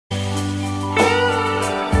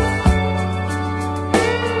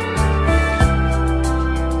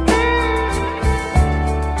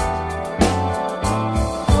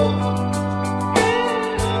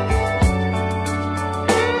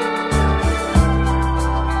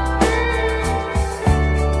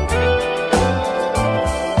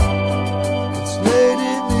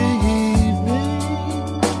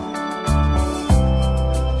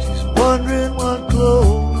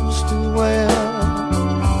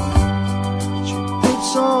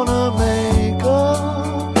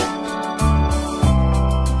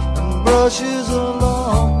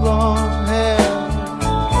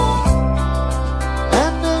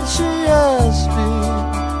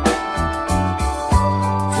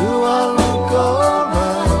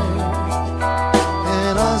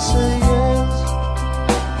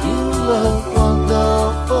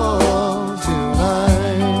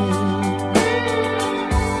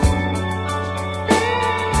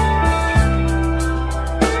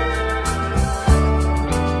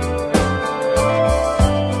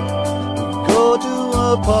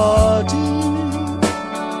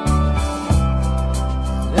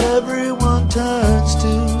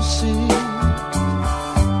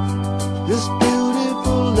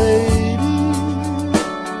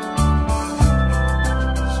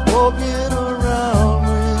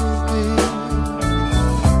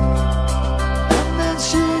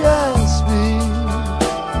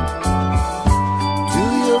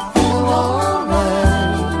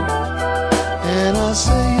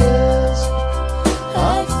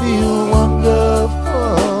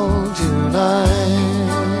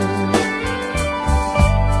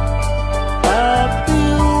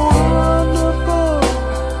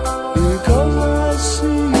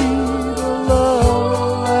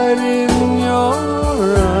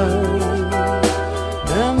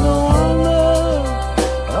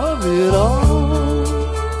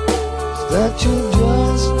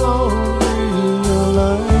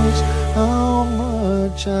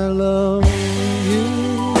much I love you.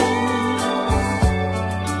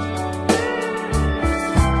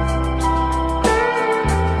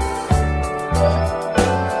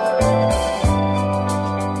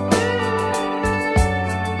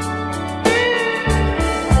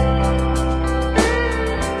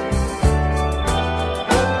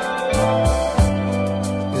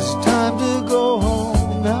 It's time to go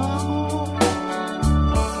home now,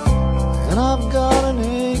 and I've got an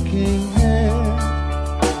aching head.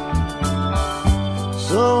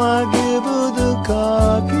 So I give her the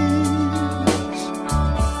car keys,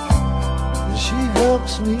 and she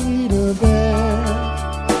helps me to bed.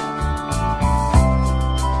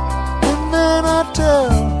 And then I tell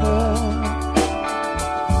her,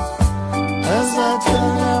 as I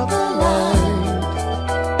turn out the light,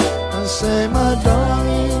 I say, my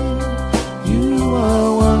darling, you are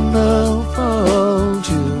wonderful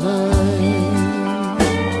tonight.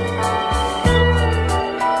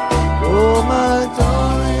 Oh, my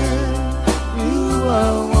darling, you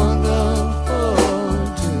are wonderful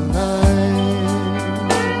tonight.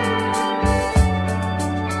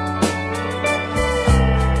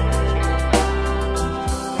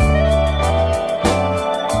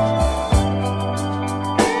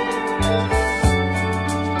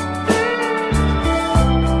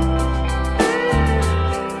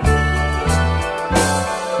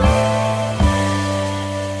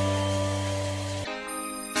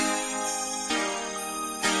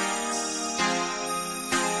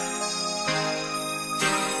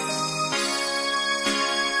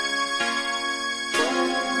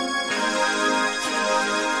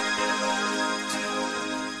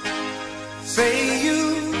 Say you,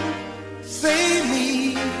 say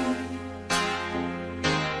me,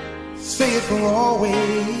 say it for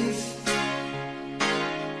always.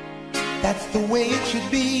 That's the way it should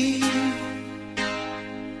be.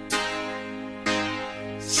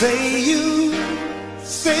 Say you,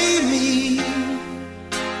 say me,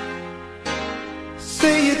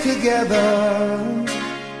 say it together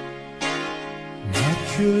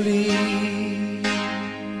naturally.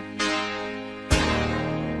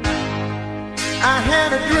 I had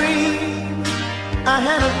a dream, I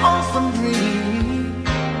had an awesome dream.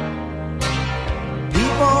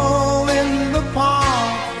 People in the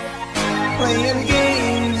park playing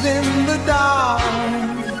games in the dark,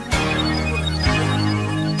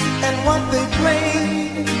 and what they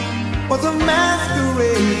played was a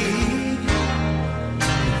masquerade.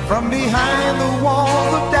 From behind the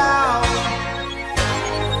walls of doubt,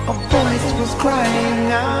 a voice was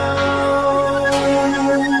crying out.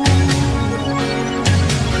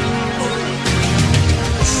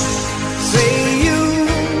 Say you,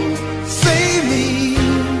 say me,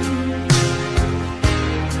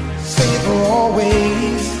 say it for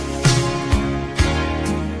always.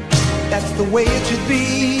 That's the way it should be.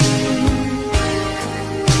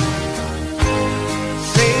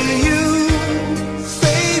 Say you,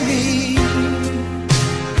 say me,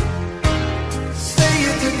 say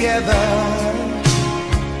it together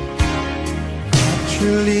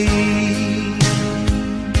naturally.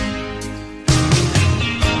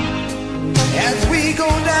 As we go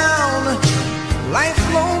down life's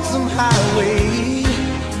lonesome highway,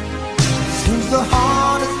 seems the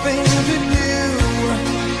hardest thing to do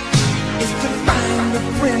is to find a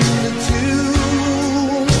friend or two.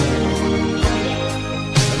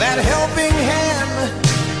 That helping hand,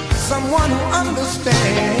 someone who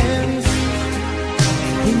understands.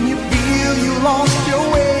 When you feel you lost your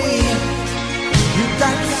way, you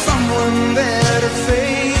got someone there to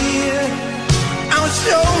say, I'll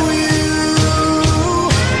show you.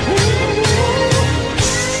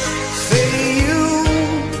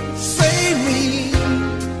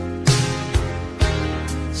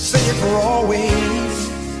 For always,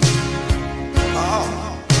 oh,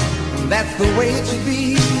 that's the way it should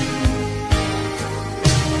be.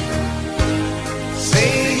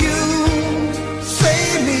 Say you, say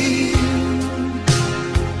me,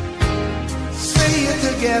 say it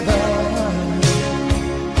together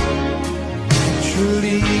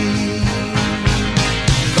naturally.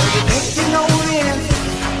 So you think you know the answer?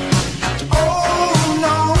 Oh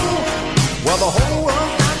no, well the whole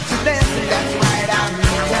world got to dance, and that's right, I'm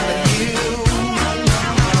telling you.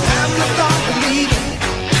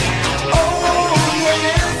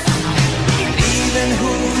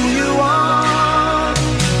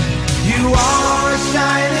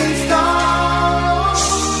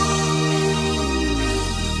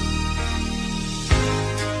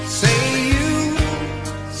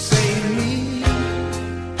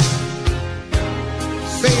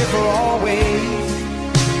 For always,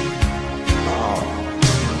 oh,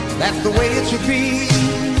 that's the way it should be.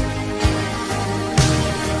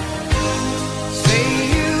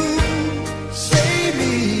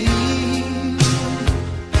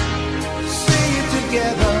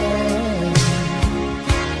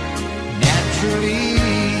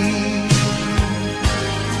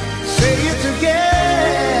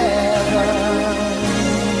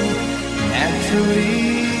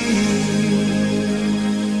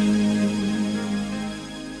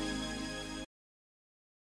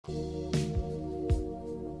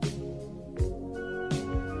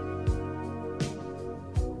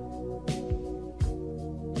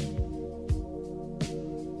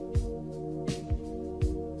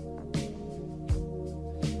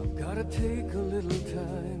 gotta take a little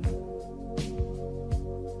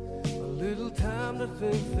time to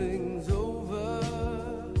think things over.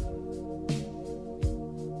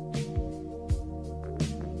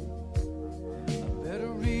 I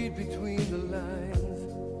better read between the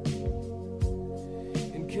lines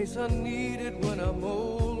in case I need it when I'm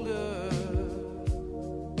older.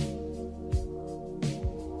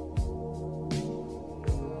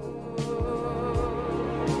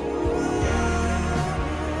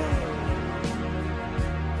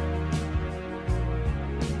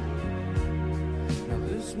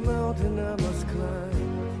 Mountain I must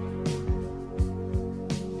climb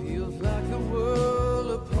feels like the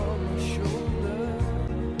world upon my shoulder.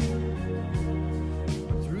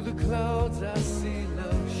 Through the clouds I see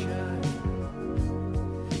love shine.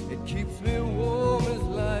 It keeps me warm as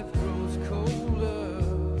life grows colder.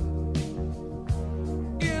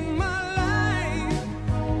 In my life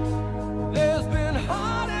there's been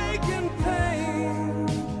heartache and pain.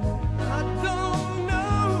 I don't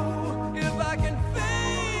know if I can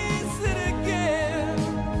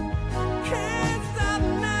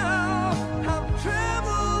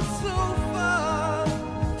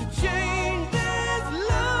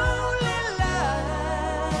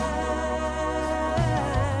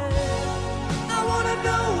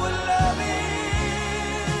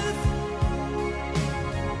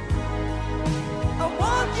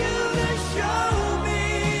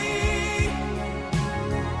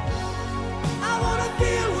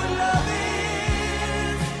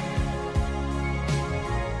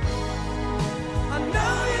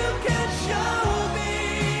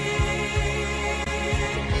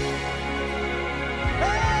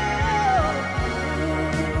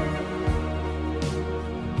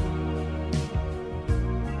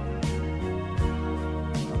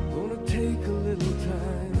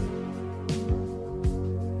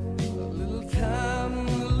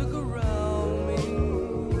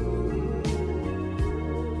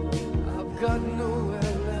got nowhere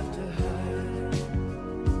left to hide.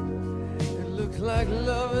 It looks like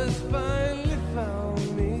love has finally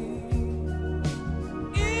found me.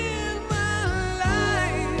 In my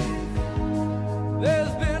life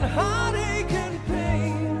there's been heartache and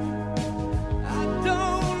pain. I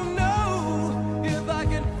don't know if I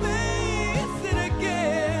can face it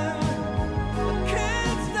again. I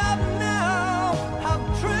can't stop now. I've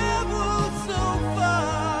traveled so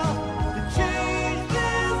far to change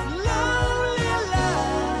this lonely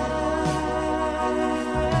life.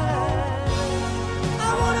 I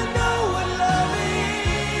wanna know what love is.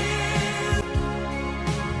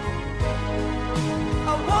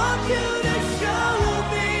 I want you to show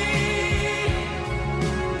me.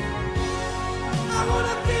 I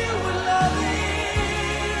wanna feel what love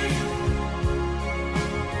is.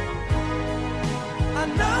 I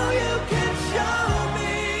know you can show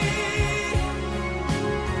me.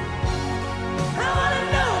 I wanna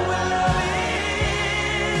know what love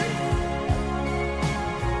is.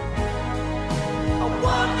 I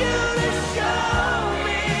want you to show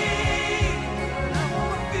me.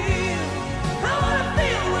 I wanna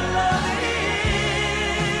feel what love is.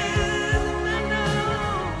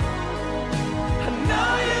 I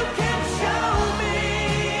know you can show me.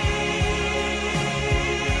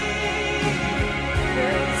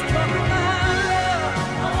 Let's talk about love.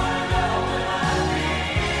 I wanna know what love is.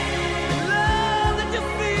 Love that you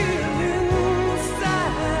feel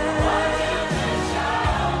inside. Want you to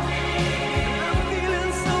show me. I'm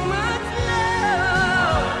feeling so much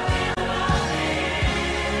love.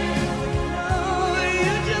 Oh,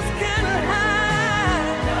 you just can't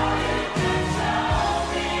hide. Know you can show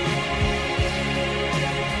me.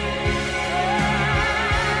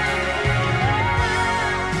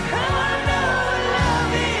 I wanna know what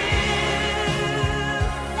love is.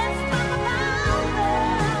 Let's talk about love.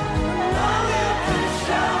 Know you can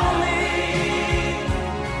show me.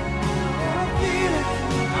 I wanna feel it.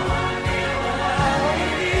 I wanna feel what love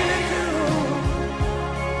is. Feel it too.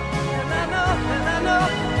 And I know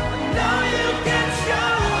you can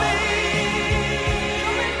show me.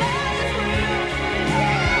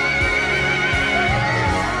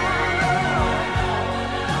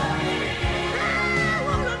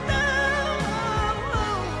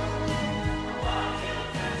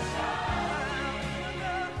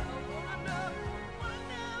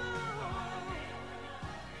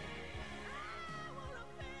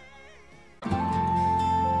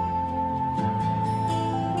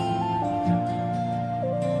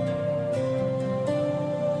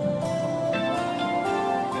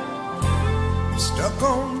 Stuck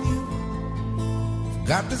on you.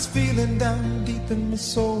 Got this feeling down deep in my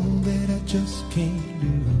soul that I just can't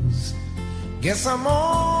lose. Guess I'm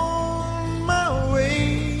on my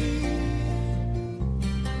way.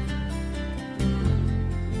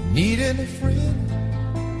 needing a friend.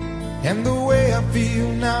 And the way I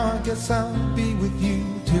feel now, I guess I'll be with you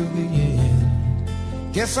till the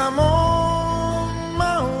end. Guess I'm on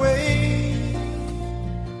my way.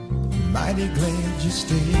 Mighty glad you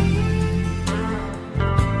stayed.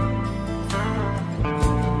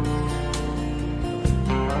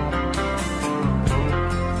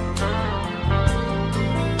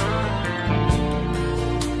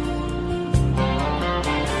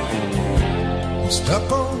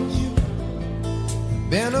 Stuck on you,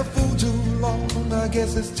 been a fool too long. I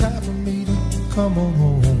guess it's time for me to come on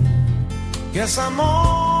home. Guess I'm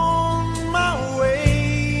on my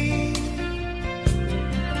way.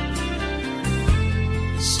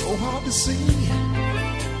 So hard to see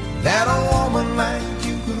that a woman like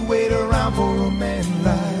you could wait around for a man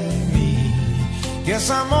like me. Guess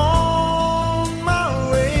I'm on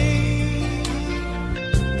my way.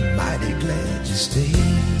 Mighty glad you stayed.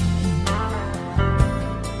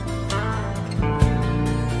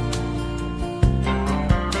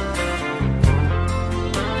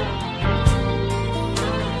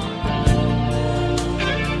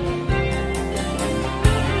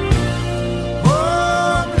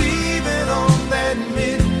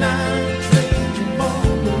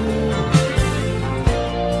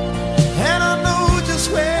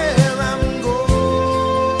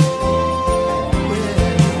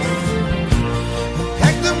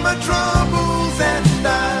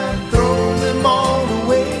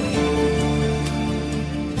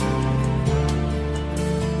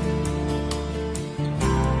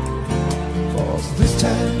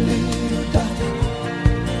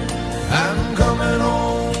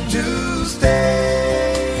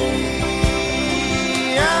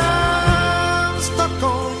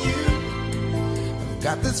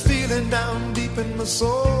 Down deep in my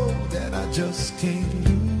soul that I just can't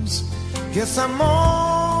lose. Guess I'm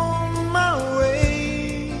on my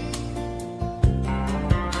way.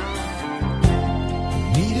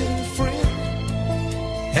 Needing a friend,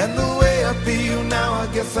 and the way I feel now, I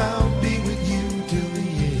guess I'll be with you till the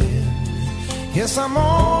end. Yes, I'm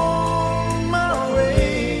on my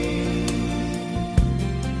way.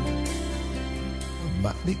 I'm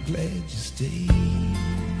mighty glad you stayed.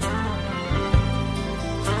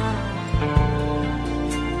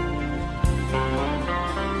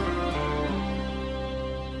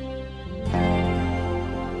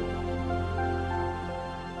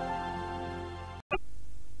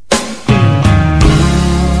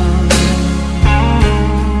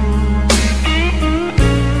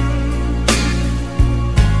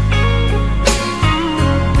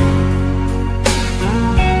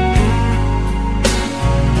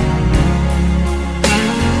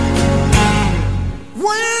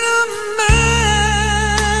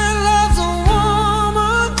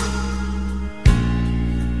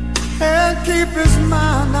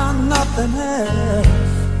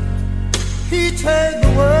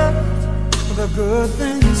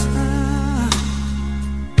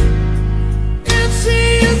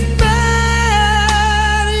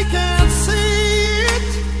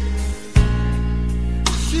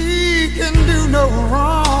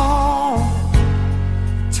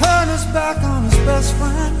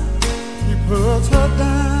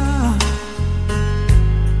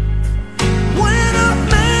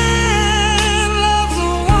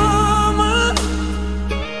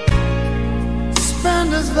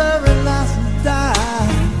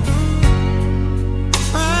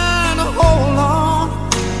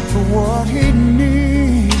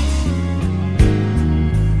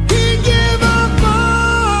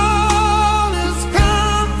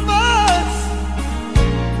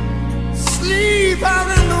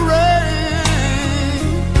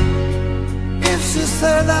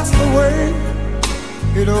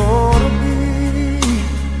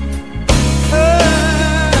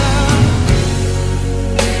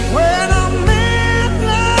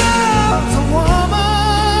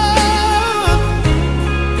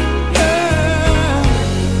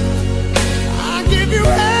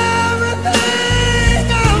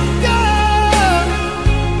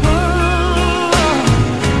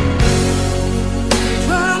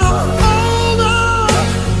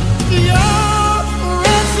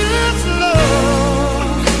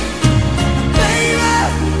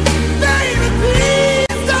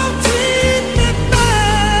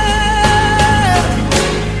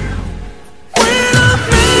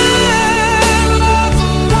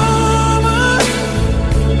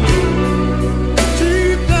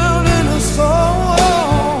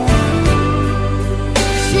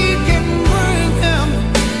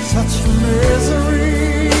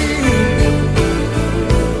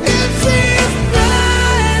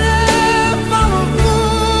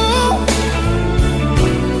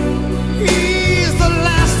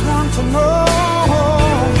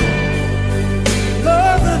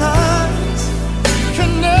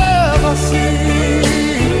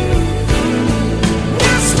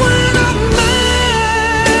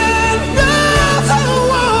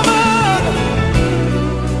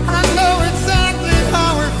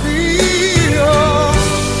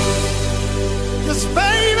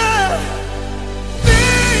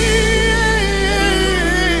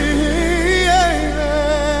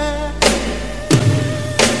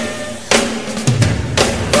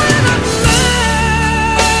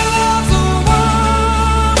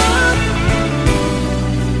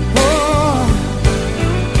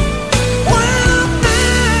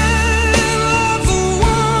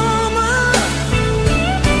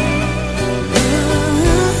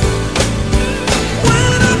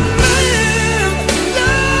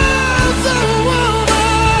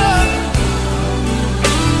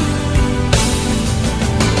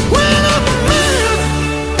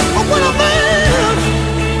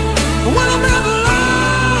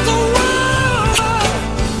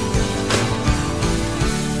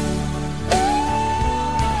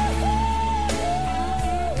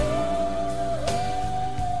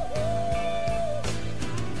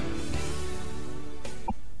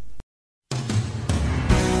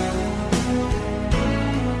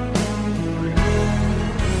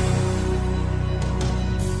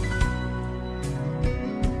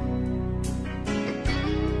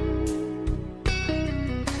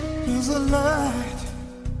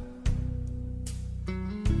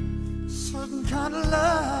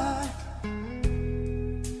 light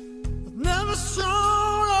was never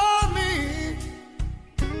shone on me.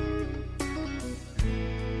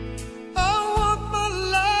 I want my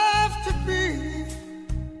life to be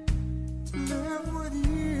to live with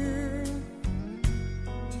you,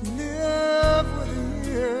 to live with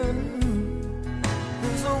you.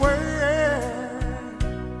 There's a way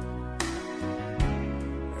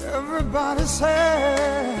everybody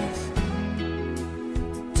says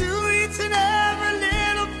to do each and every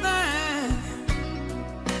little thing,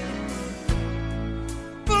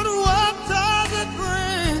 but what does it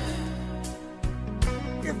bring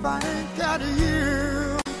if I ain't got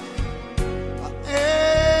you? I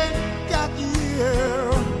ain't got you.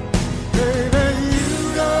 Baby, you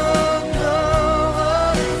don't know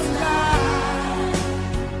what it's like.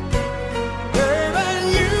 Baby,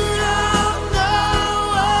 you don't know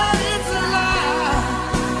what it's like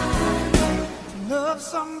to love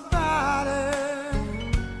somebody,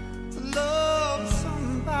 to love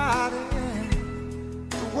somebody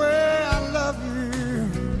the way I love you.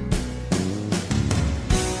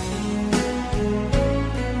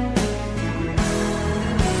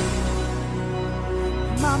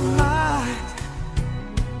 My mind,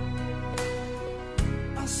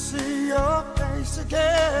 I see your face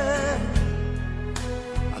again.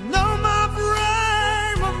 I know my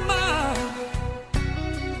frame of mind.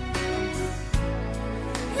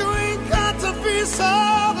 You ain't got to be so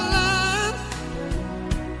blind.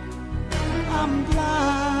 I'm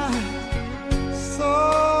blind, so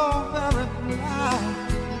very blind.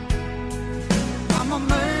 I'm a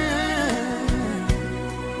man.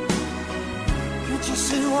 Can't you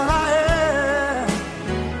see what I am?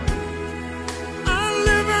 I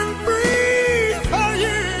live and breathe for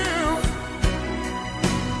you.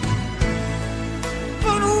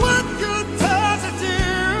 But what good does it do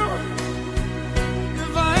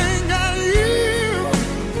if I ain't got you?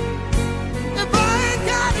 If I ain't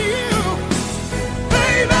got you,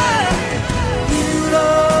 baby, you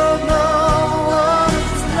don't know what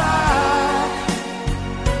it's like.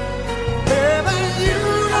 Baby, you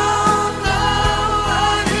don't know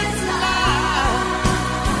what it's like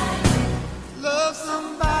to love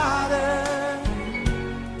somebody,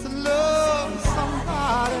 to love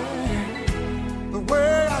somebody the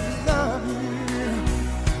way I love you.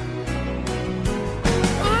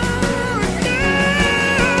 Oh,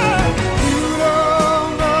 yeah. You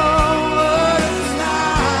don't know what it's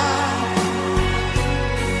like.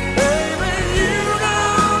 Baby, you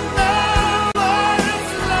don't know what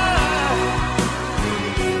it's like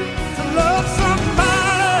to love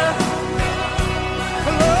somebody,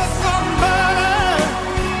 to love somebody,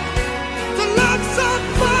 to love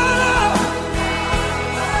somebody.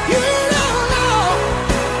 You don't know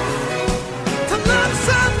to love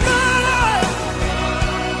somebody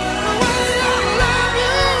the way I love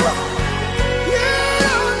you. You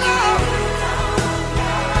don't know.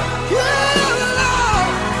 You don't know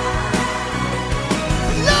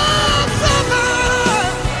to love somebody,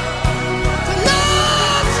 to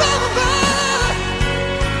love somebody.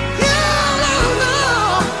 You don't know.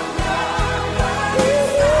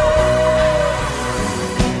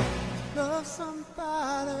 Love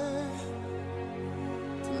somebody,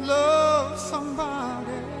 to love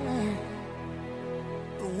somebody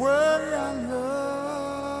the way I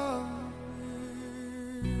love you.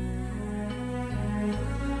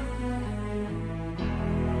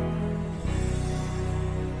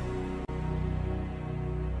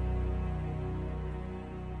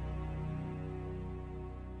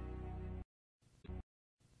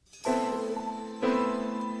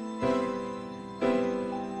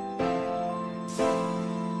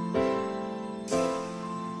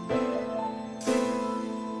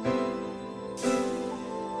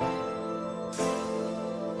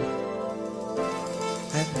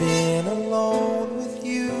 I've been alone with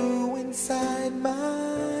you inside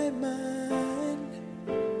my mind,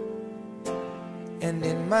 and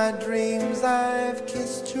in my dreams I've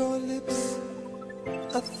kissed your lips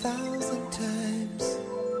 1,000 times.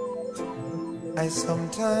 I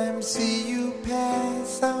sometimes see you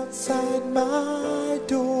pass outside my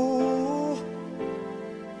door.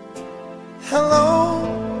 Hello,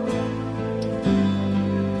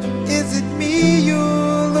 is it me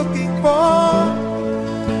you're looking for?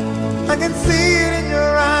 I can see it in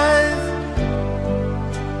your eyes,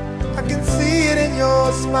 I can see it in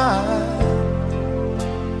your smile.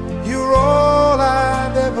 You're all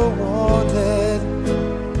I've ever wanted,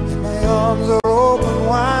 and my arms are open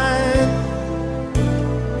wide.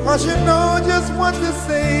 'Cause you know just what to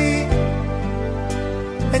say,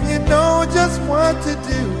 and you know just what to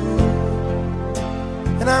do,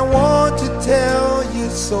 and I want to tell you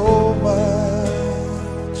so much.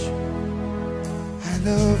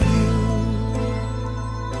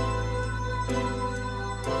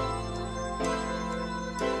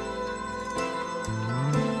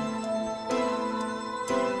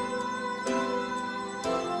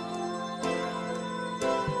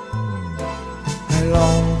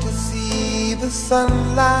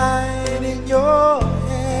 sunlight in your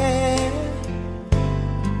hair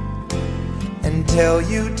and tell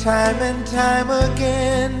you time and time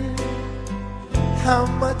again how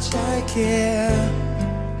much I care.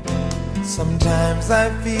 Sometimes I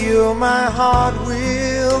feel my heart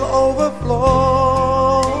will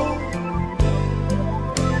overflow.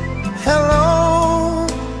 Hello,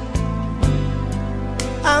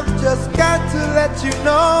 I've just got to let you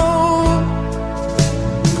know,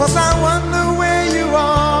 'cause I wonder where you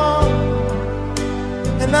are,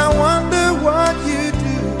 and I wonder what you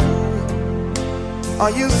do.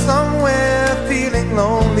 Are you somewhere feeling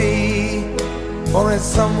lonely, or is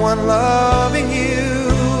someone loving you?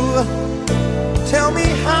 Tell me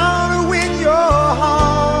how to win your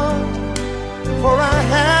heart, for I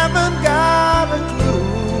haven't got a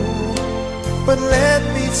clue. But let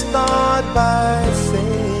me start by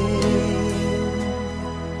saying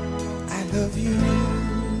I love you.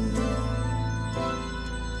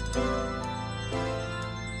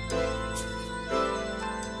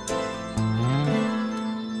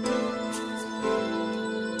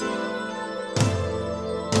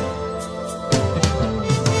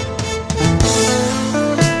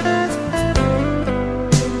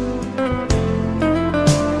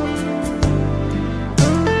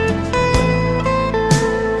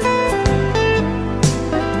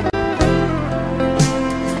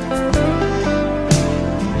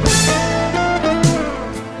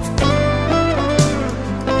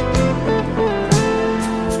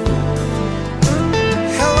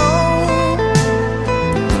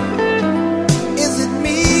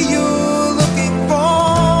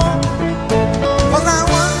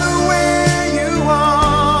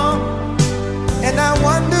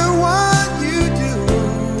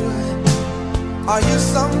 Are you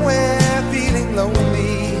somewhere feeling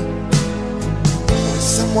lonely?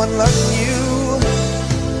 Someone loving you?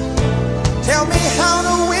 Tell me how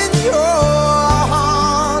to win your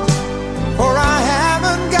heart, for I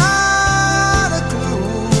haven't got a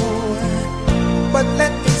clue. But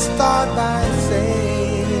let me start by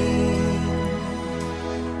saying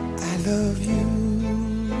I love you.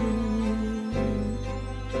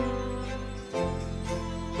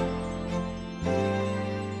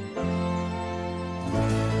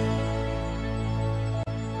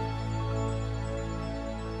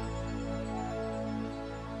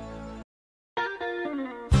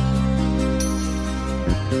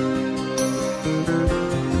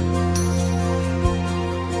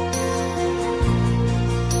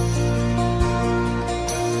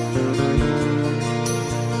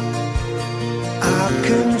 I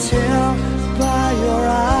can tell by your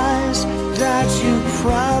eyes that you've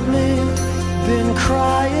probably been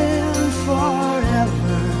crying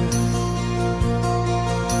forever.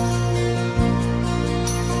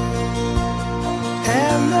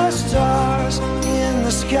 And the stars in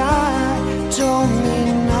the sky don't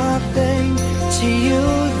mean nothing to you.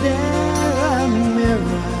 They're a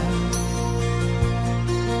mirror.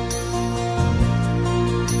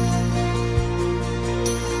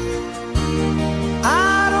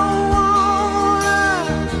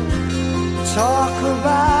 Talk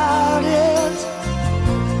about it,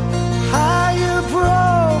 how you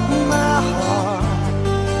broke my heart.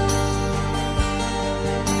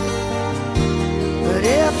 But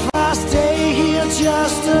if I stay here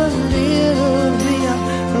just a little bit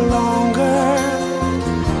longer,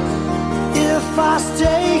 if I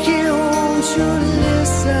stay here, won't you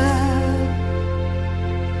listen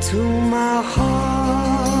to my heart?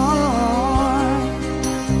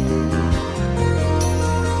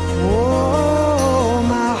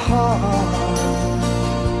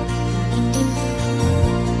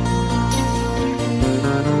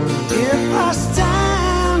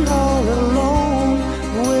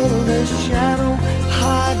 Shadow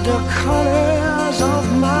hide the colors of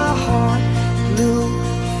my heart. Blue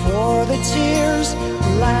for the tears,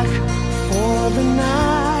 black for the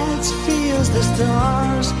nights. Feels the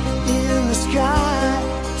stars in the sky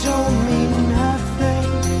don't mean nothing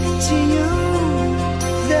to you.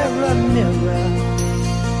 They're a mirror.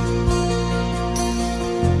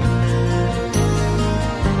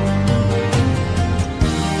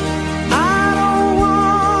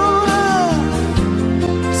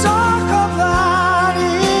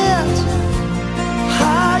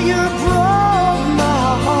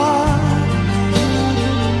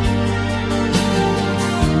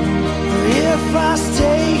 If I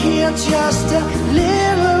stay here just a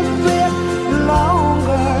little bit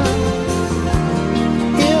longer,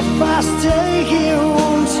 if I stay here,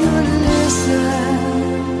 won't you listen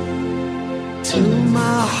to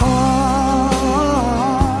my heart?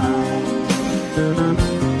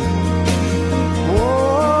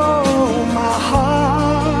 Oh, my heart.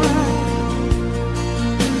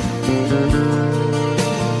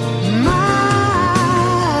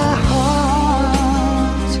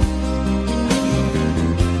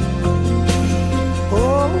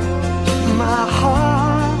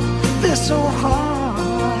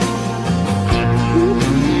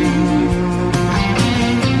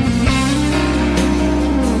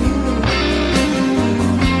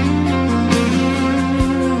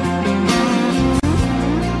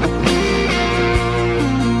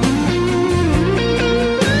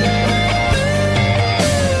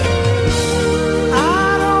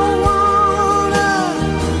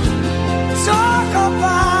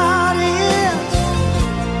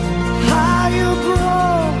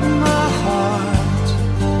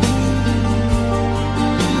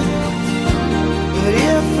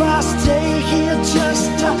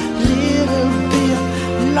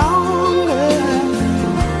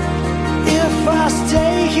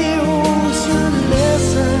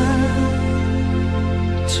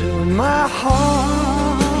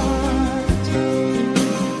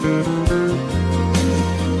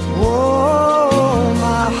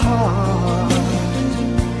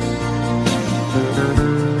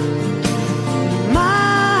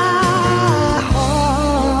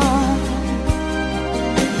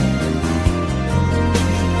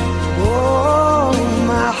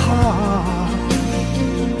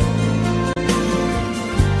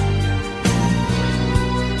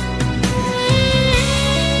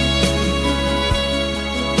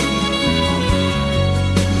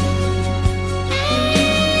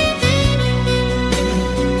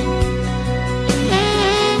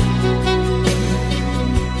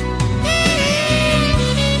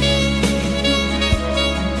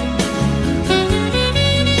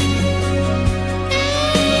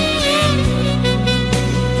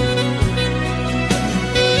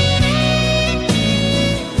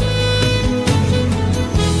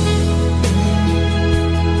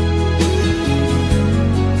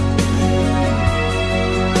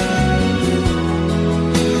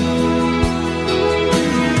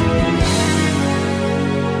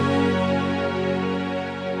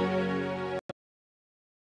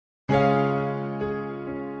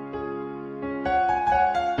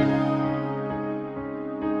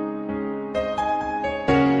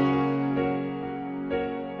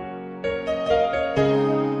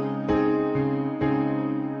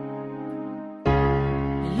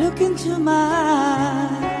 into my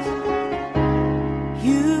eyes,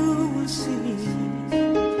 you will see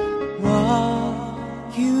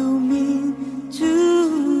what you mean to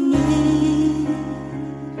me.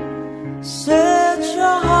 Search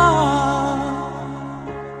your heart,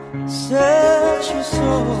 search your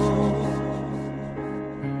soul,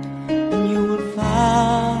 and you will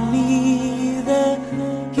find me there.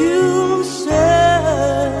 You'll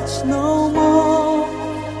search no more.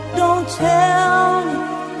 Don't tell me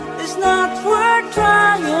it's not worth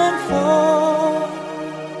trying for.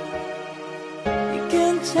 You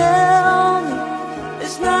can tell me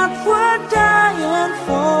it's not worth dying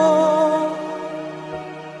for.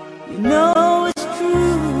 You know it's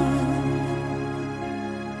true.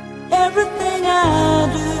 Everything I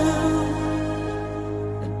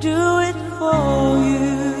do it for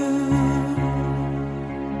you.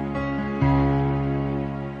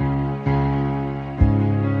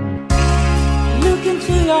 Look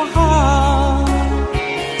into your heart,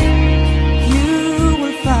 you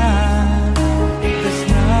will find there's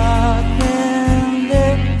nothing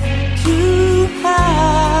there to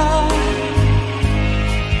hide.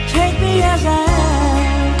 Take me as I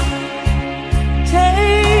am,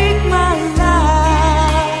 take my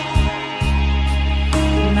life,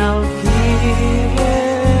 and I'll give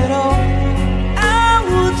it all. I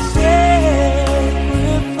would sacrifice.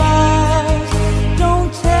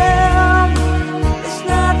 Don't tell me it's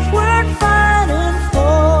not worth fighting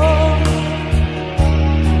for.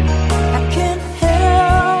 I can't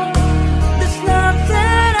help, there's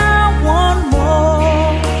nothing I want more.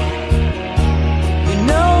 You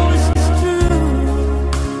know it's true.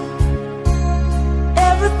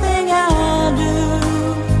 Everything I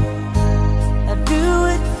do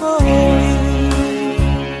it for you.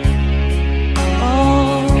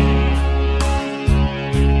 Oh,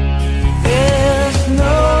 there's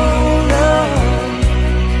no love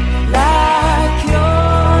like your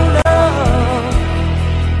love,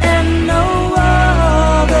 and no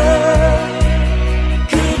other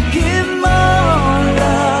could give more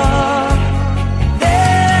love.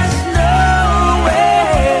 There's nowhere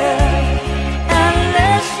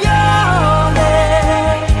unless you're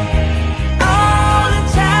there all the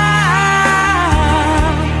time,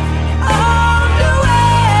 all the way.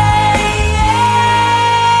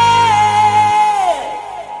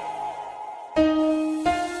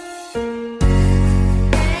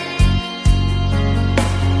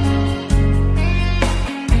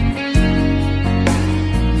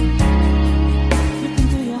 Look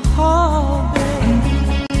into your heart, baby.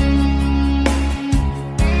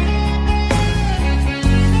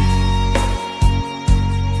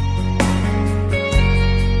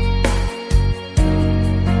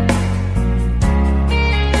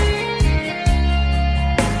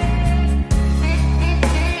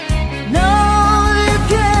 No, you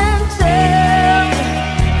can't tell me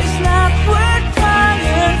it's not worth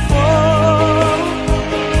trying for.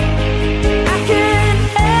 I can't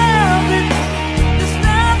help it, there's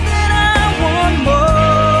nothing I want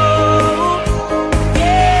more.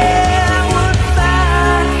 Yeah, I would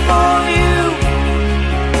fight for you,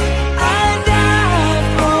 I'd die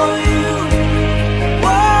for you,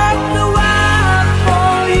 walk the wild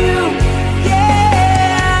for you.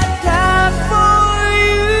 Yeah, I'd die for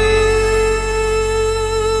you.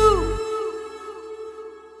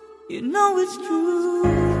 You know it's true.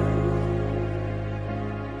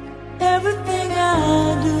 Everything I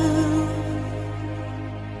do,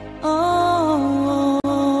 oh,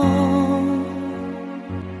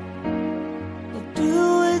 I do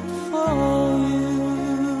it for you.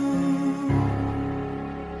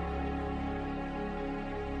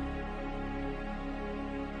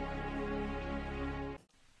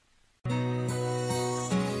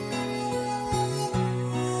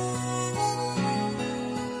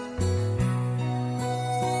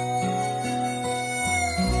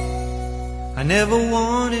 I never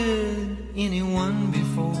wanted anyone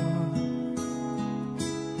before,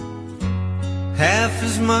 half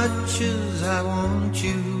as much as I want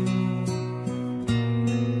you.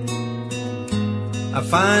 I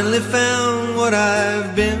finally found what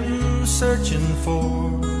I've been searching for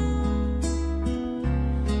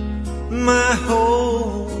my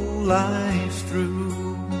whole life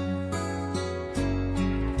through.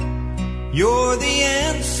 You're the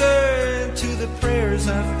answer to the prayers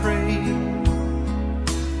I've prayed,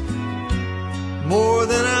 more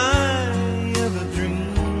than I ever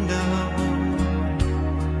dreamed of.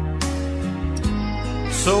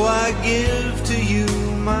 So I give to you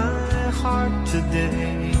my heart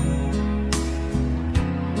today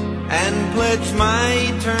and pledge my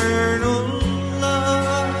eternal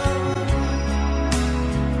love.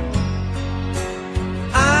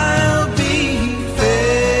 I'll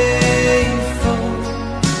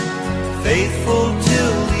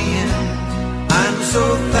so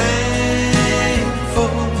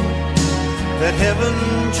thankful that heaven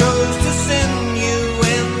chose to send you,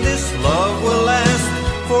 and this love will last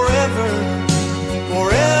forever.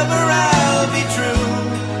 Forever I'll be true,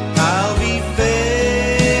 I'll be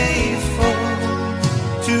faithful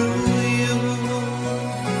to you.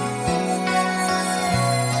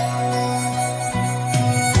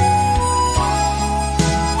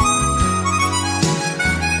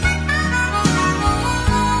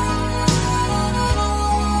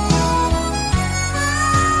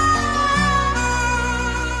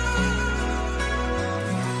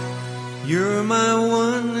 You're my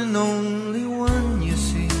one and only one, you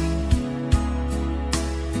see.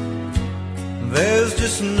 There's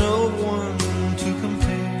just no one to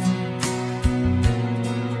compare.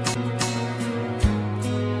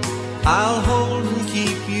 I'll hold and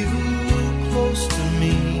keep you close to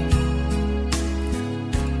me,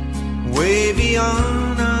 way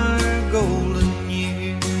beyond our golden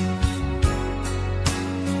years.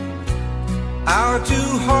 Our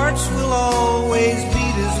two hearts will always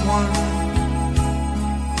beat as one.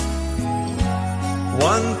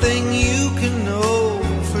 One thing you can know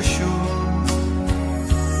for sure,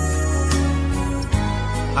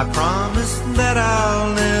 I promise that I'll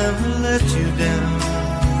never let you down.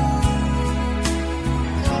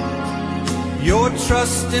 Your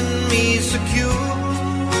trust in me secure,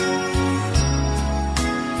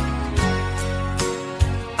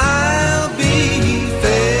 I'll be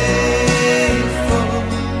faithful,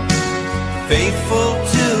 faithful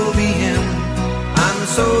till the end. I'm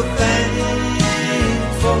so thankful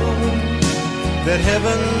that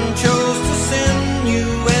heaven chose to send you,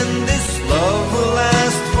 and this love will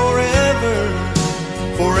last forever.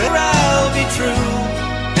 Forever I'll be true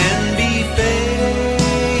and be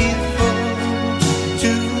faithful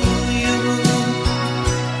to you.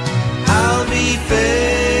 I'll be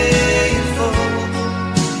faithful,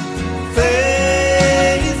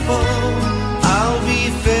 faithful, I'll be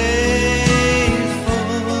faithful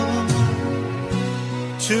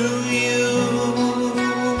to you.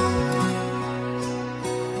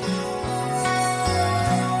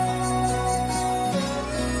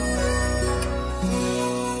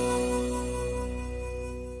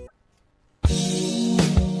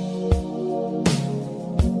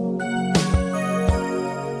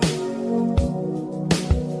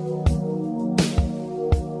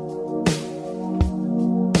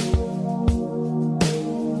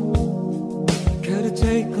 Gotta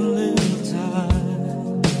take a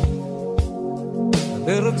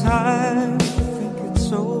little time to think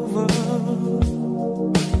it's over.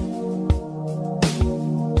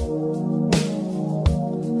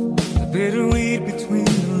 I better read between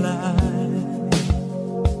the lines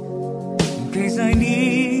in case I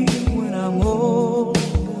need it when I'm older.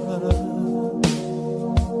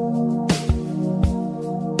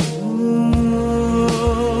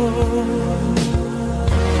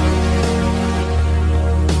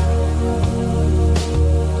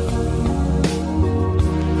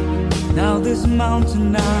 Now this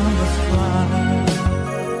mountain I must climb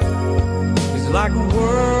is like a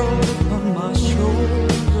world upon my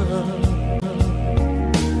shoulder.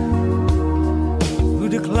 Through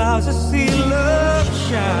the clouds I see love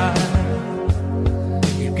shine.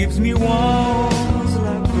 It gives me warmth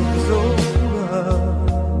like it was over.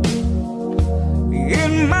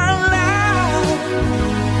 In my life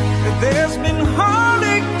there's been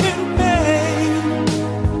heartache and pain.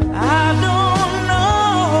 I don't know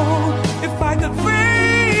if I could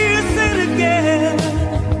face it again.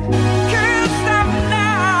 Can't stop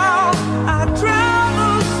now. I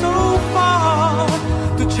travel so far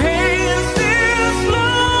to chase this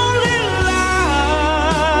lonely life.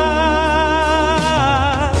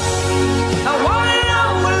 I wanna know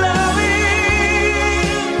what love is.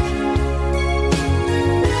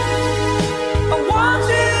 I want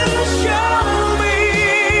you to show me.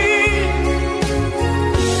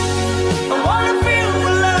 I wanna feel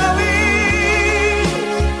what love is.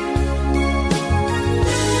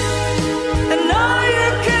 I know you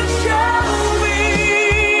can show me.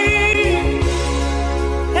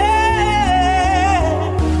 Hey.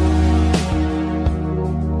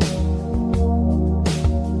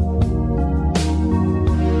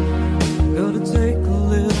 Gotta take a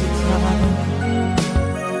little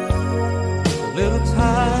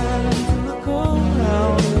time to look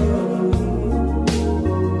around.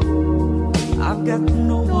 I've got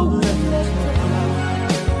no one left to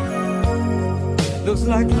hide. Looks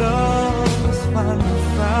like love has finally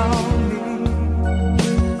found me.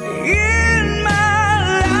 In my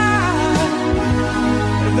life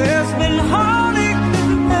there's been heartache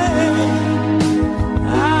and pain.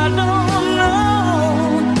 I don't know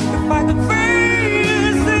if I could face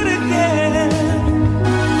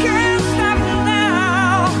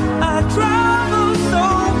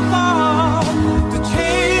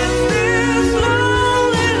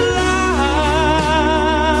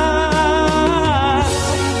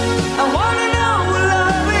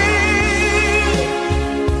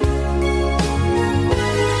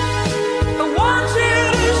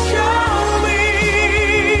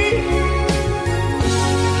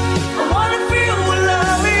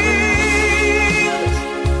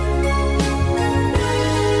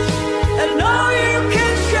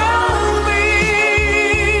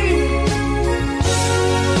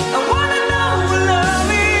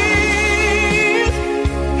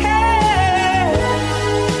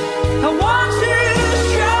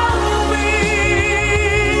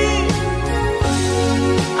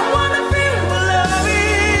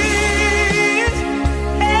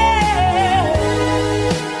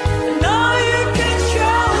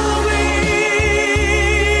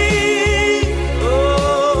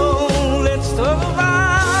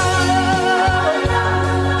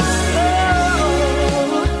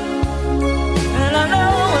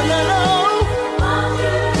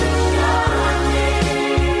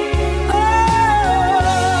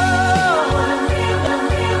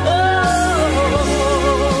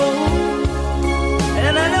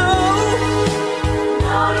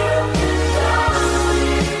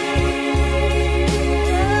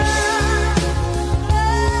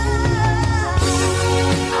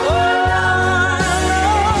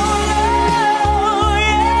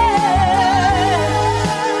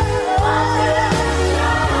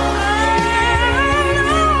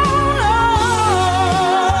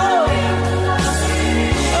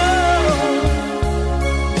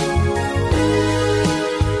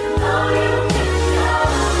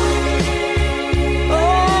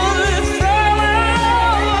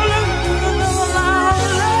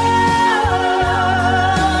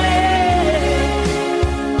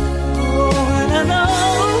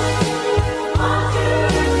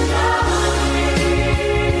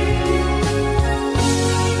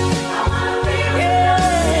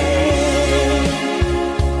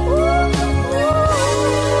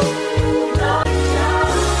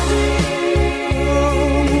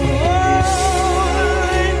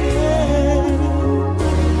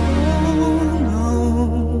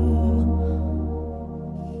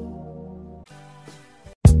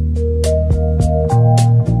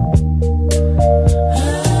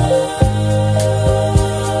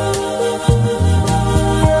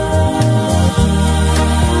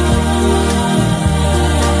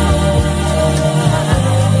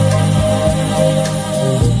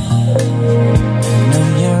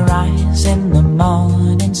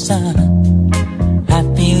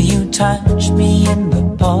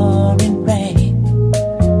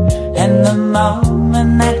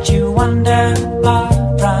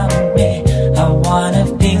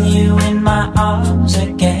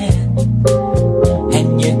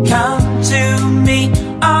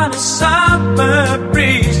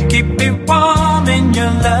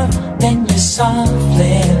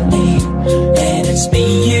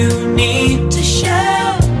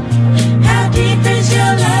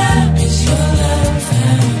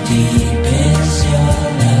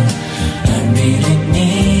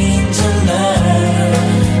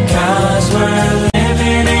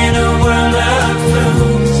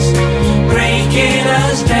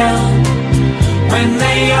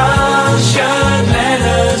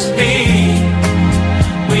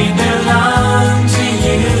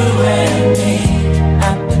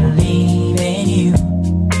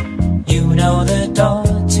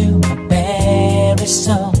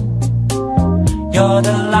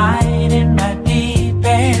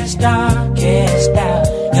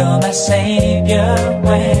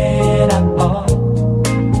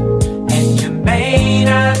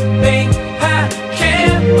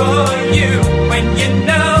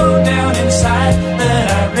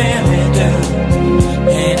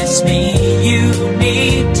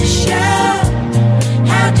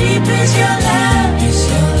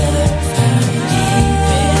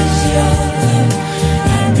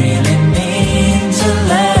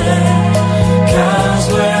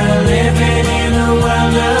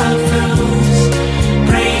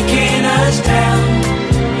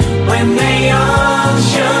when they all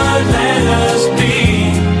should let us be.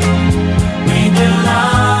 We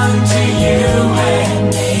belong to you and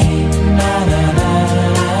me. Na na na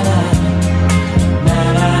na na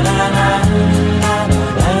na na na na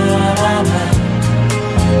na na.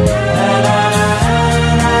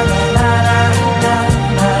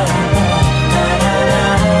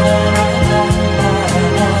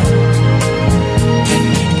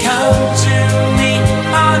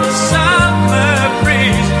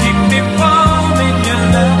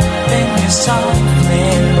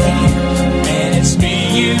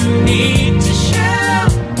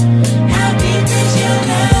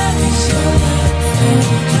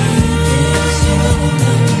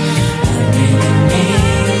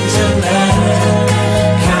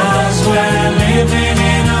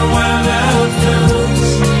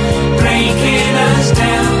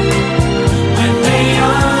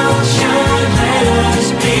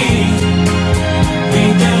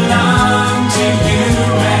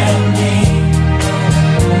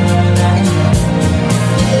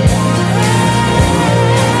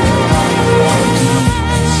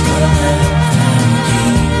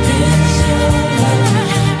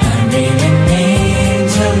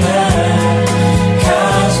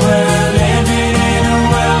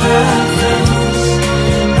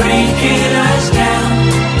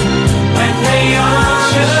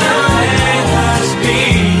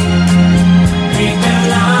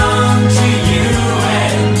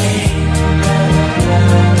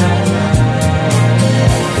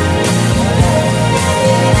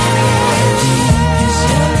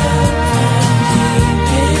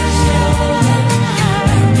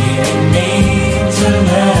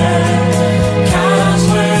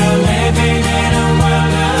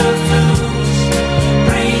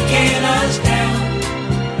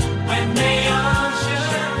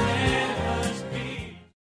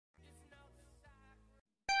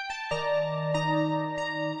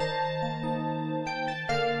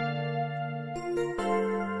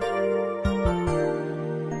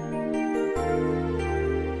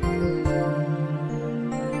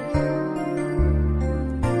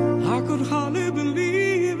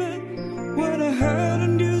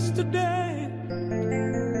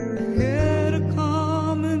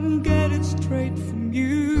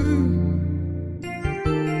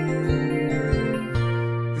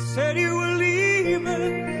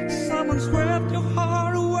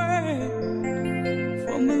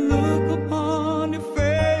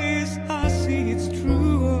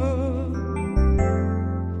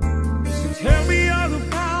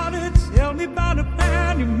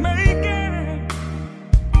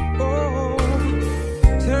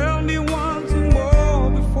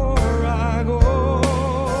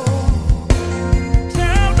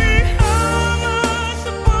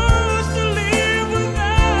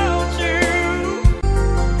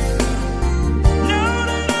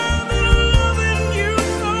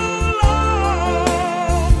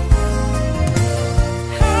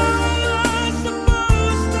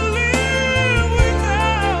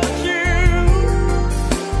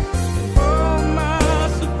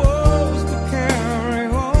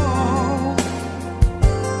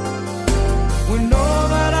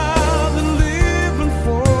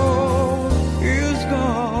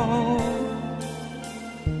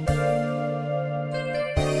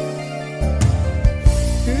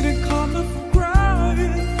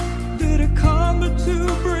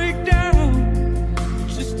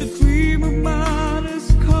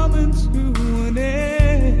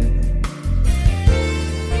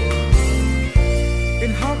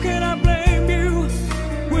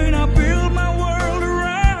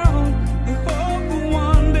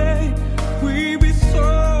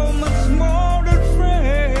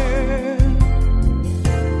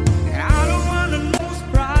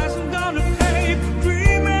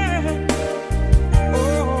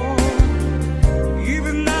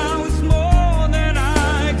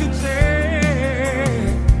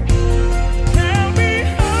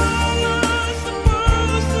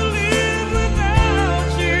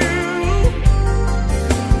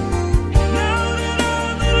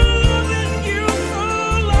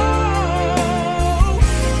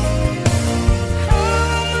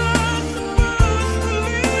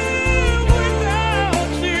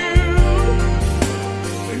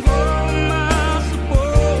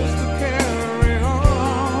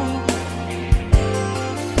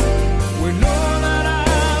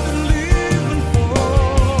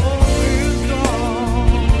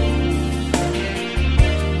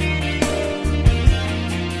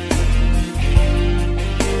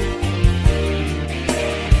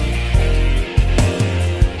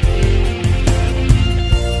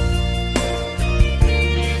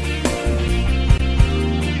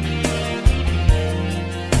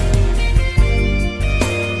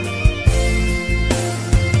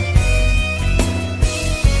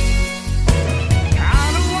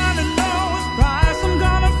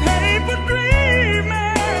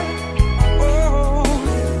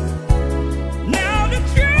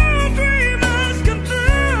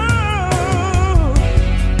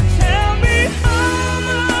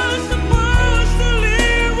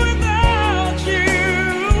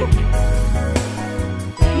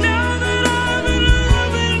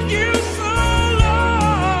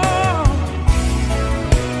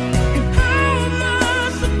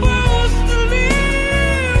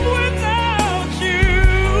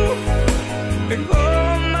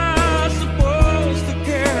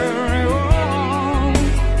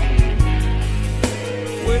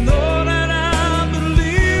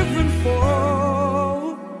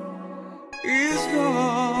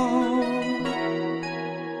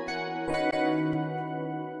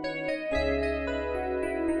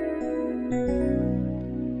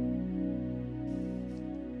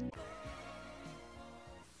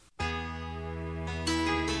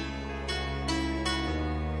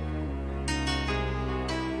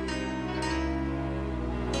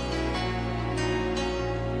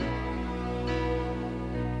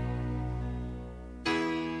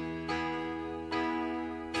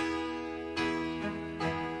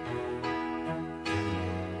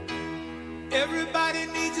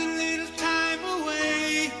 Everybody needs a little time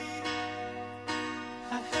away,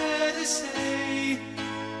 I heard her say,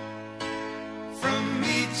 from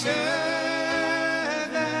each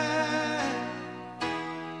other.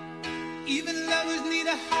 Even lovers need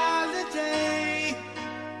a holiday,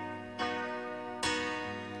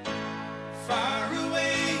 far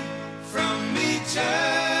away from each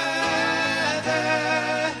other.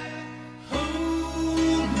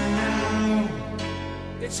 Hold me now.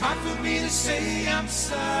 It's hard for me to say I'm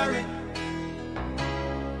sorry.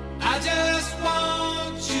 I just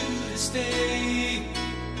want you to stay.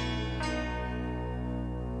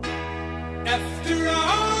 After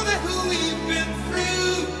all that we've been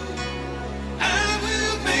through, I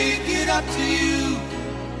will make it up to you.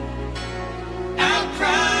 I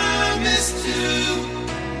promise to.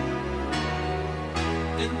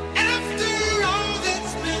 And after all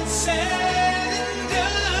that's been said and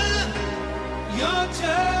done, you're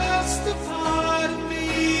just a part of me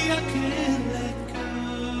I can't let go.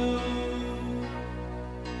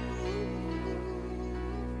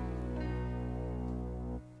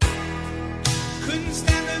 Couldn't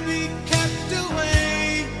stand to be kept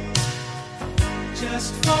away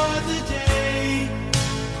just for the day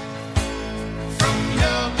from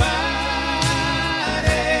your body.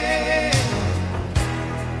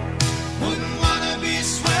 Wouldn't wanna be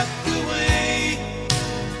swept away,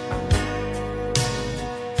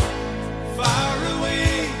 far away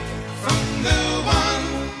from the one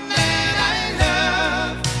that I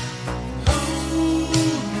love. Oh,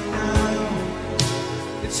 now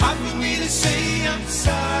it's hard for me to say I'm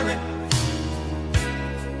sorry.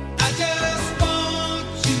 I just want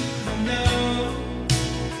you to know.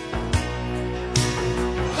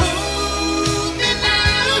 Hold me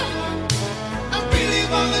now. I really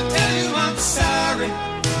wanna tell you I'm sorry.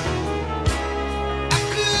 I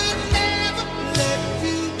could never let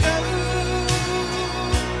you go.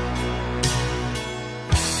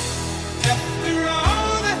 After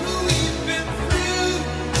all that we've been through,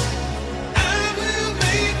 I will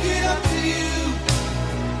make it up to you.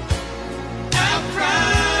 I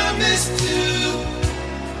promise to.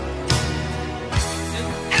 And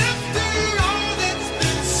after all that's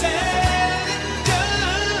been said and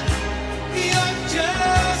done, you're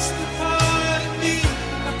just a part of me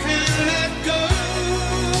I can't let go.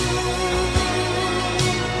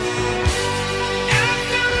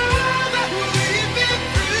 After all that we've been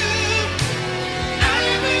through, I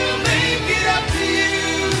will make it up to you.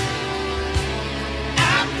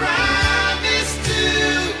 I promise to.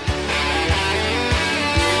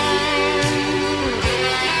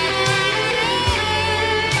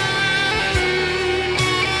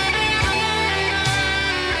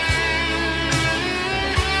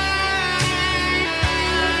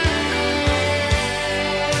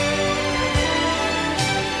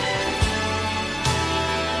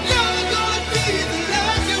 You're gonna be the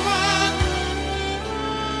love you want.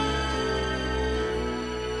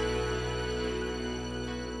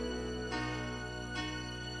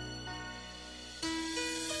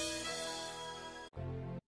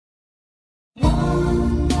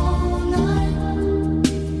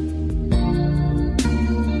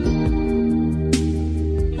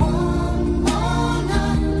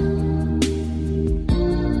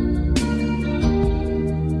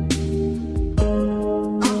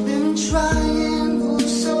 I've been trying for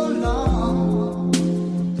so long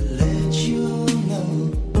to let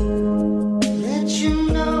you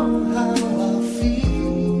know how I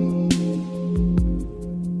feel.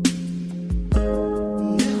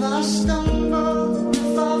 And if I stumble,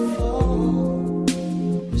 if I fall,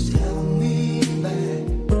 just help me back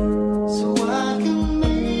so I can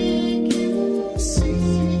make you see.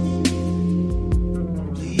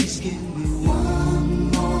 Please give me one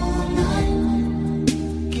more night.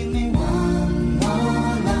 Give me one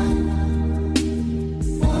more night.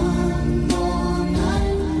 One more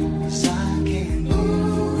night. 'Cause I can't live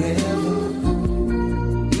forever.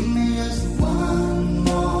 Give me just one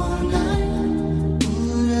more night.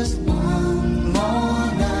 Ooh, just one more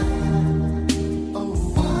night. Oh,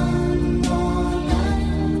 one more night.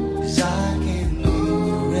 'Cause I can't live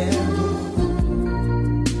forever.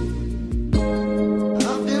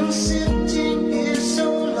 I've been sitting here so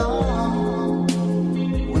long,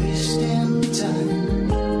 wasting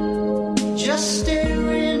time, just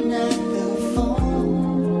staring at the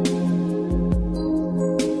phone.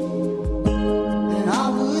 And I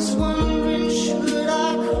was wondering, should I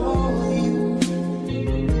call you?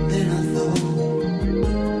 Then I thought,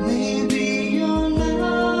 maybe you're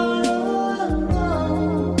not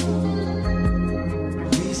alone.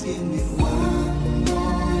 Please give me one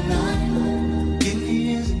more night. Give me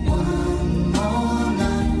just one more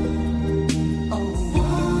night. Oh,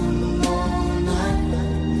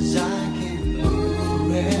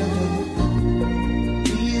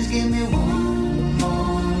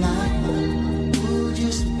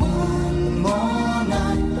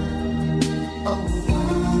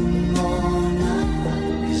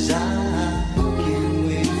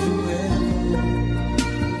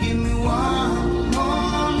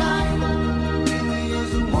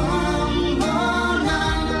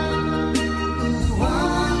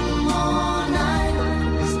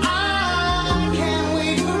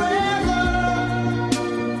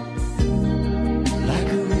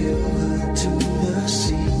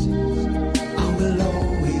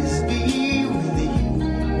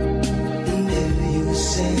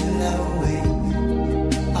 that way.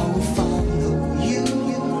 I will follow you.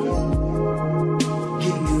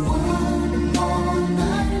 Give me one more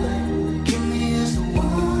night. Give me just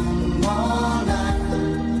one more night.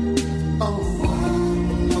 Oh, one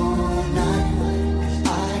more night. 'Cause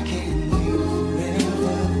I can't wait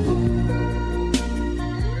forever.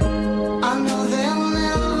 I know there'll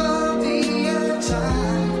never be a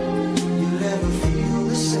time you'll ever feel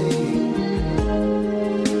the same.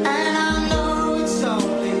 And I know it's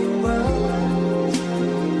only words,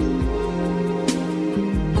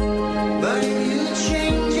 but if you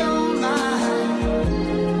change your mind,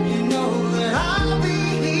 you know that I'll be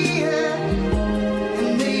here, and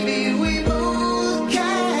maybe we both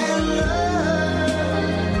can learn.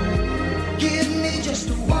 Give me just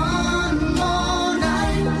one more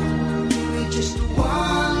night. Give me just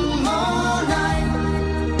one more night.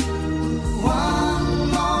 One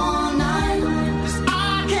more night. 'Cause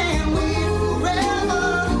I can't wait forever.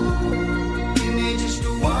 Give me just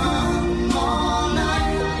one more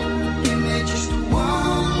night. Give me just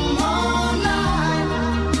one more night.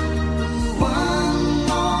 One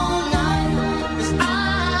more night. 'Cause I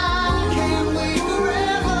can't wait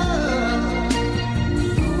forever.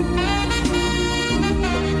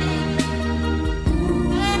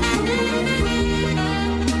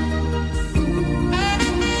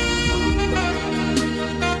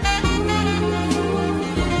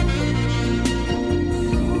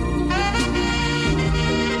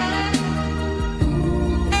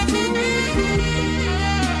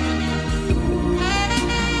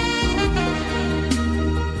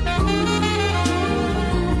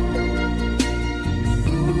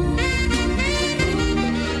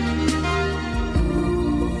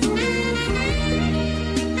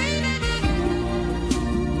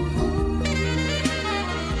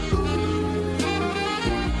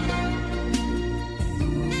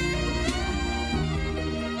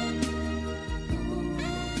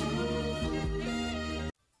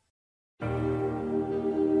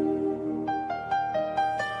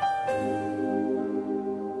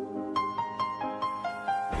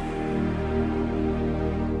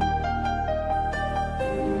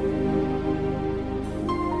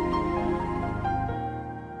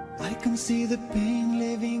 I can see the pain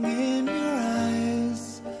living in your eyes,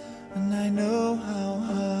 and I know how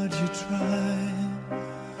hard you try.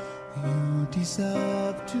 You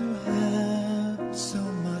deserve to have so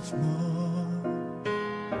much more.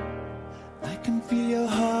 I can feel your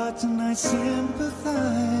heart and I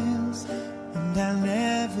sympathize, and I'll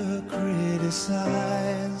never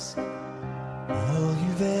criticize all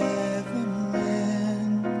you've ever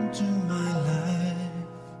meant to my life.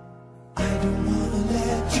 I don't wanna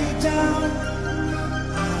let you down.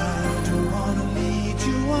 I don't wanna lead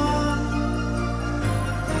you on.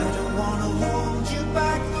 I don't wanna hold you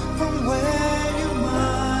back from where you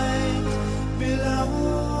might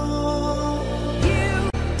belong. You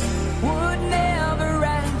would never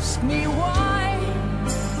ask me why.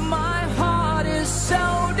 My heart is so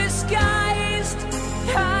disguised.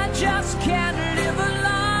 I just can't live a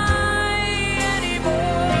lie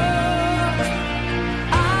anymore.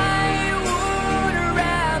 I would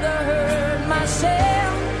rather hurt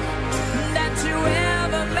myself than to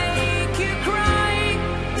ever make you cry.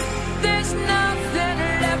 There's nothing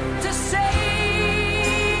left to say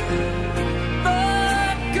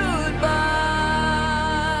but goodbye.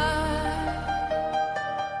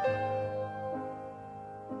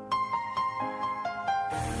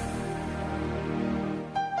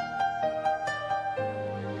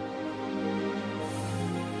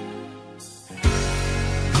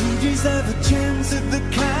 You deserve a chance at the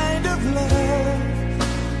kind of love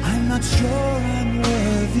I'm not sure I'm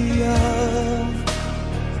worthy of.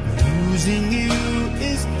 Losing you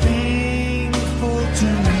is painful to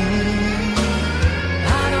me.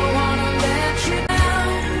 I don't wanna let you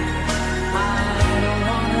down. I don't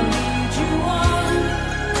wanna lead you on.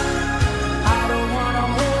 I don't wanna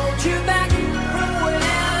hold you back from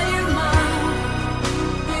where you might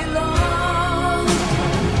belong.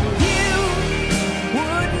 You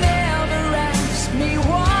would never ask me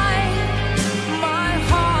why. My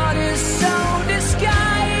heart is so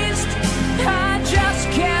disguised. I just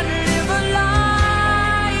can't live a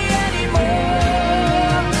lie anymore.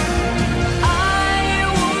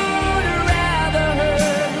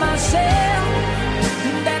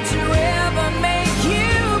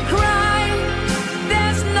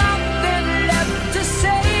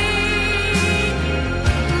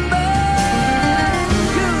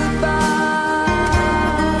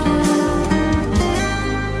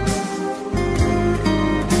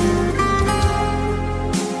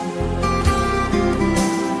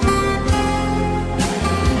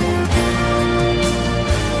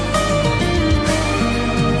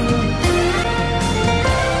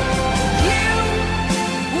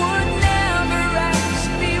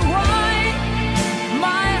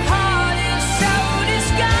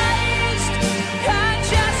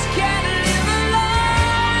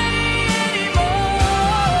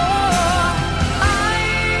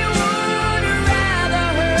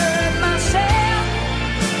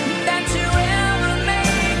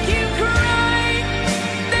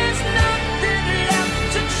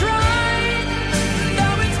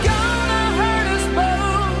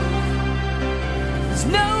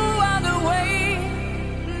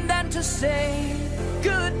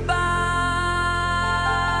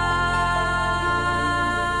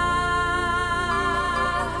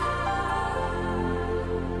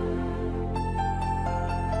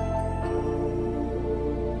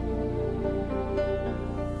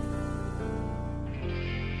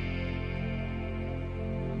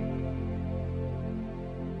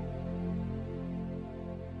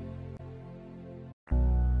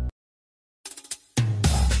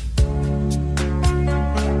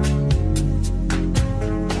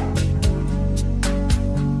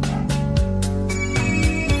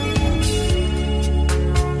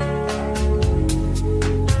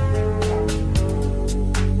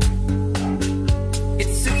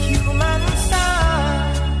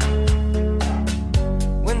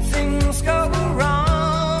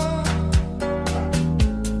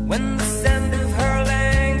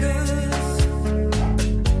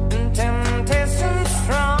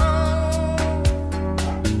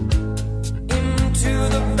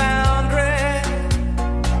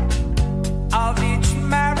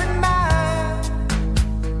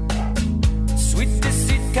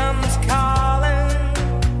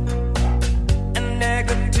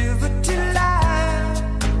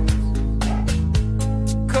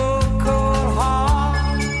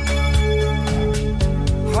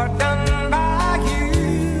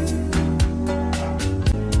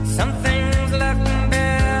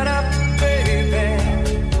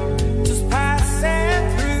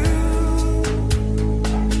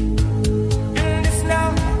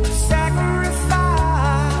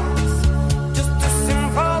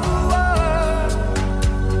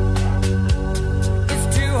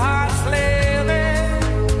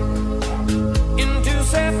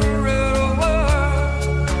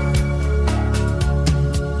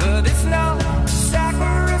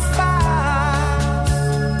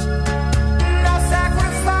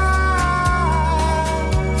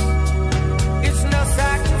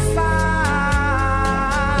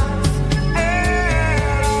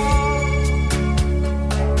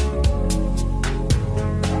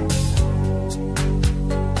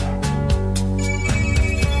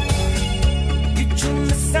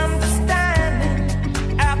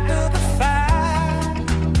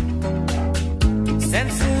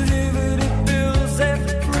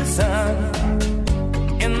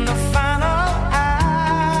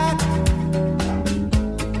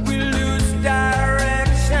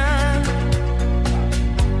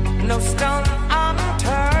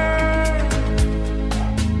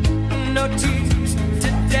 tears to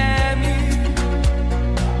damn you.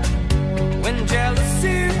 When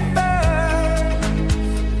jealousy burns,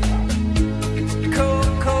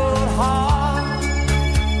 cold, cold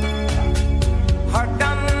heart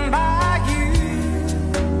done by you.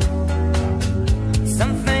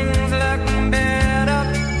 Some things look better,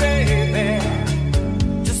 baby,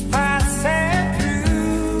 just passing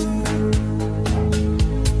through.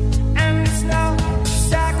 And it's no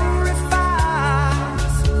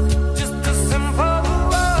sacrifice, just a simple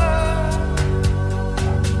word.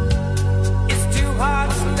 It's two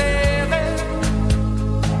hearts living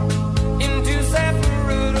in two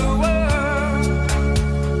separate worlds.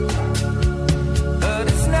 But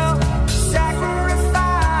it's no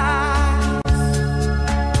sacrifice,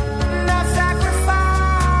 no sacrifice.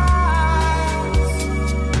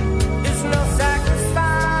 It's no sacrifice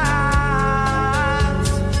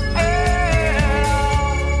at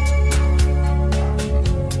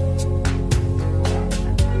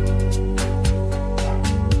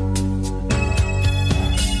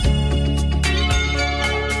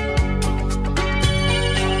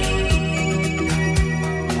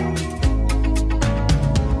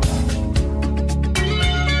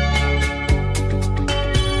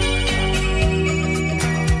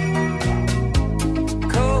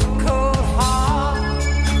cold, cold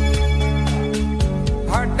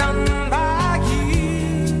heart done by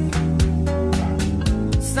you.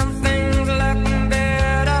 Some things look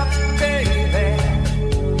better, baby,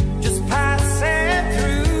 just passing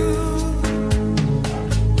through.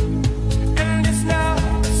 And it's no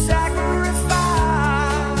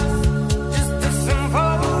sacrifice, just a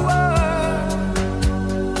simple word.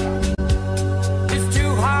 It's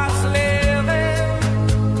two hearts living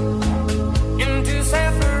in two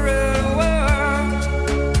separate worlds.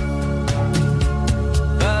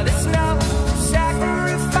 But it's no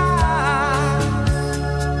sacrifice,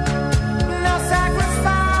 no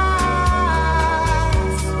sacrifice.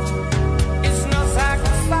 It's no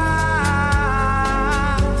sacrifice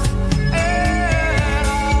at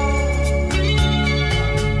all.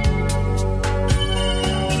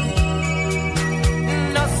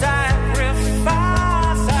 No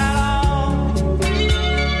sacrifice at all.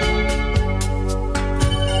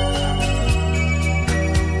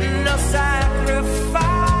 No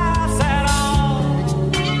sacrifice at all.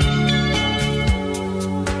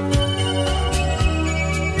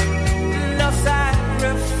 No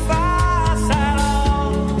sacrifice at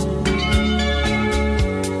all.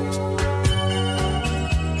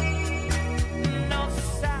 No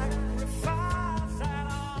sacrifice at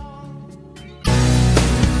all.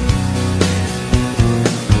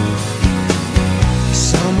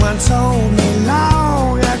 Someone told me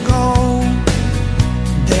long ago,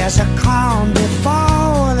 there's a calm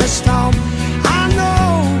before the storm. I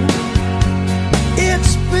know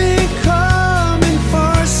it's been coming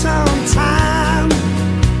for some time.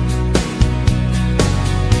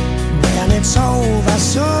 When it's over,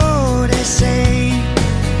 so they say,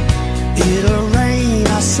 it'll rain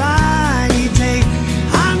a sunny day.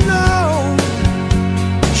 I know,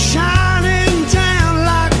 shining down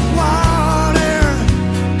like water,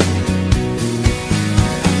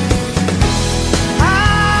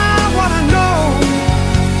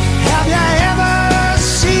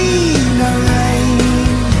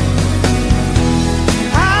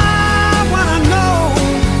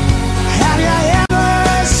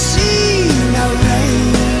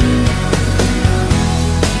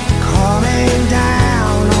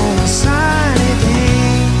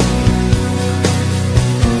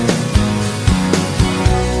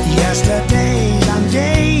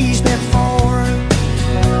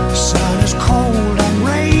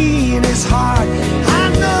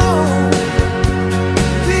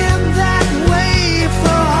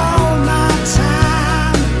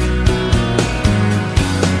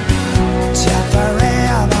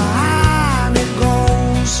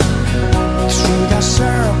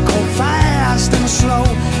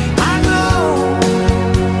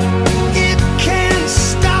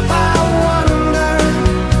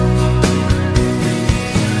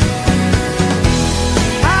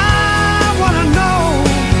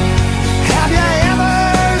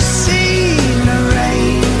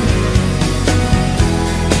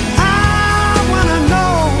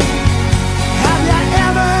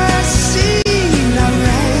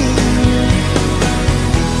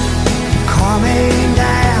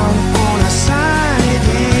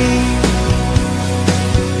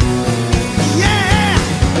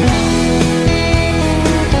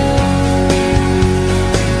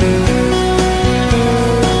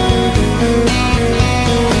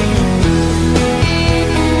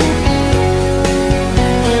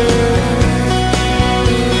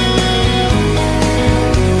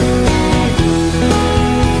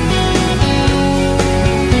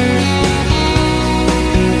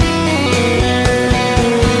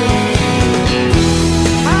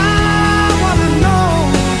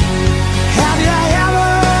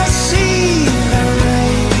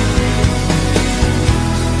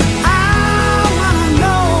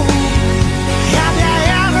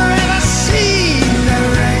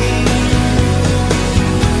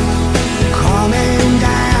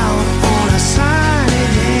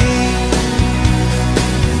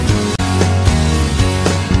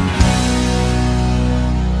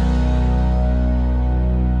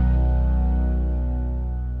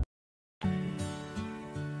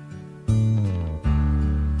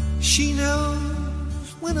 She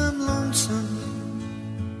knows when I'm lonesome,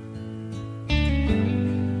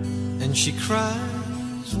 and she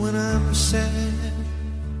cries when I'm sad.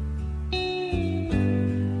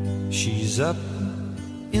 She's up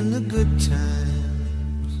in the good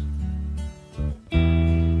times,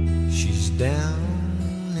 she's down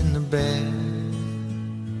in the bad.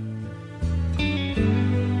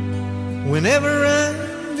 Whenever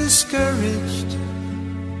I'm discouraged,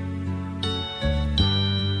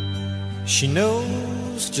 she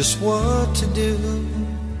knows just what to do.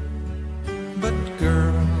 But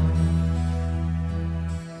girl,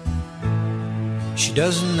 she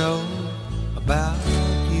doesn't know about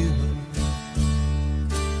you.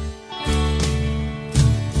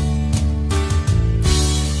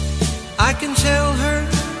 I can tell her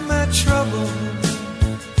my trouble,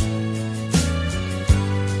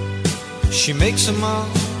 she makes them all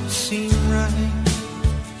seem right.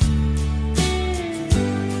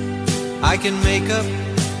 I can make up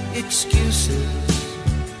excuses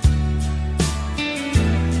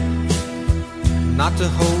not to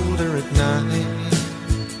hold her at night.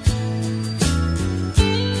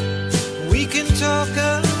 We can talk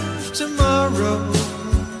of tomorrow,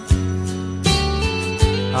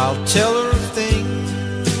 I'll tell her of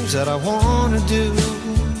things that I want to do.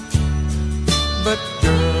 But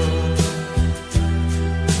girl,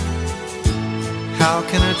 how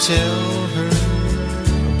can I tell her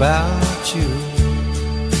about you?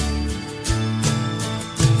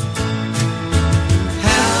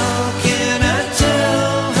 How can I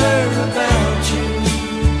tell her about you?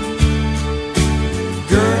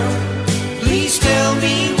 Girl, please tell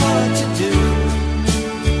me what to do.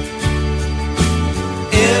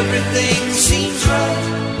 Everything seems right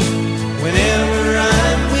whenever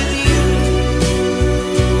I'm with you.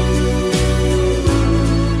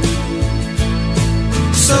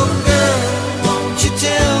 So girl, won't you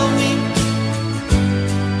tell me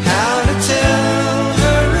how to tell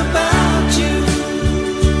her about you?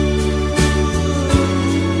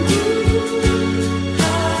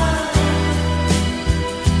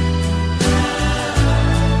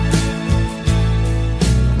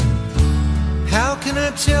 How can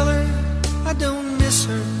I tell her I don't miss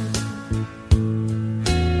her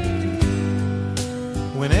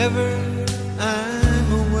whenever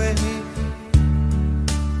I'm away?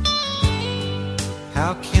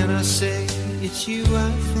 How can I say it's you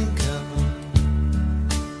I think of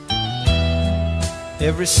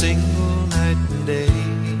every single night and day?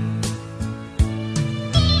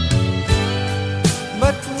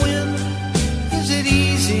 But when is it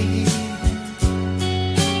easy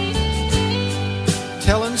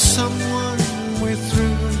telling someone we're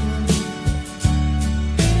through?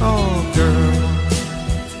 Oh girl,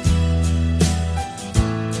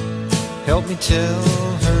 help me tell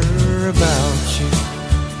her about you.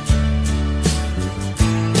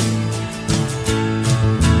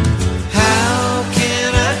 How can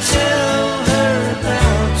I tell her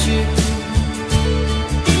about you?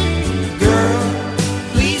 Girl,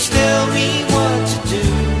 please tell me what to do.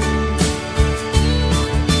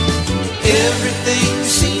 Everything